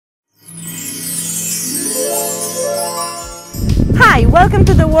Hi, welcome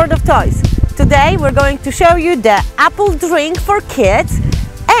to the World of Toys. Today we're going to show you the apple drink for kids,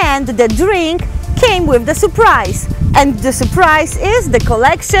 and the drink came with the surprise. And the surprise is the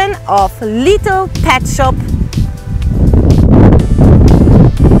collection of Littlest Pet Shop.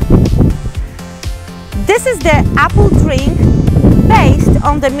 This is the apple drink based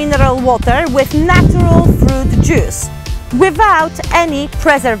on the mineral water with natural fruit juice, without any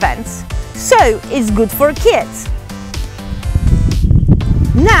preservatives. So it's good for kids.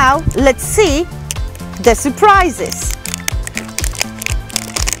 Now let's see the surprises.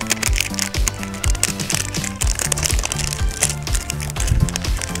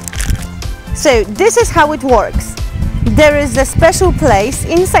 So this is how it works. There is a special place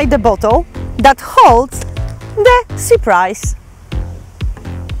inside the bottle that holds the surprise.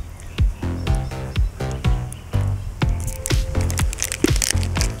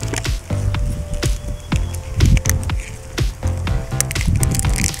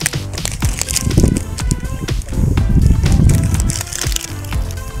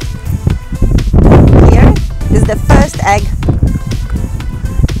 Here is the first egg.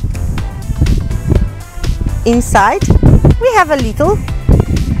 Inside we have a little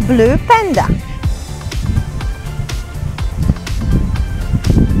blue panda.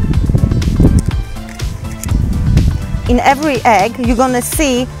 In every egg you're gonna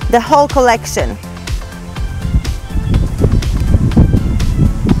see the whole collection.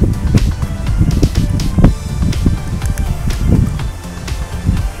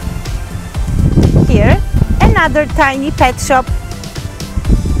 Here another tiny pet shop.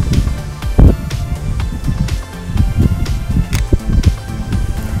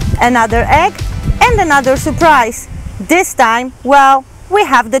 Another egg and another surprise. This time, well, we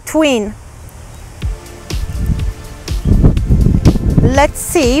have the twin. Let's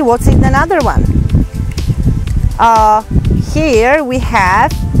see what's in another one. Here we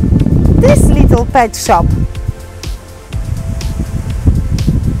have this little pet shop.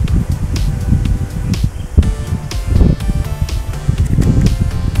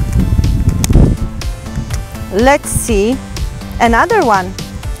 Let's see another one.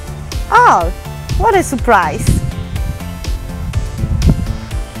 Oh, what a surprise!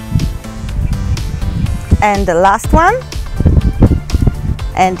 And the last one.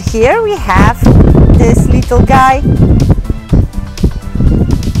 And here we have this little guy.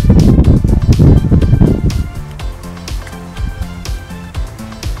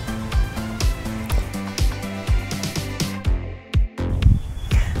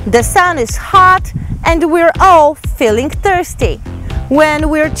 The sun is hot and we're all feeling thirsty. When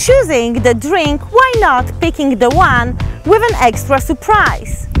we're choosing the drink, why not picking the one with an extra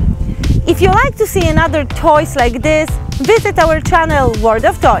surprise? If you like to see another toys like this, visit our channel World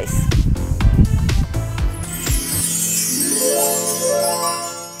of Toys.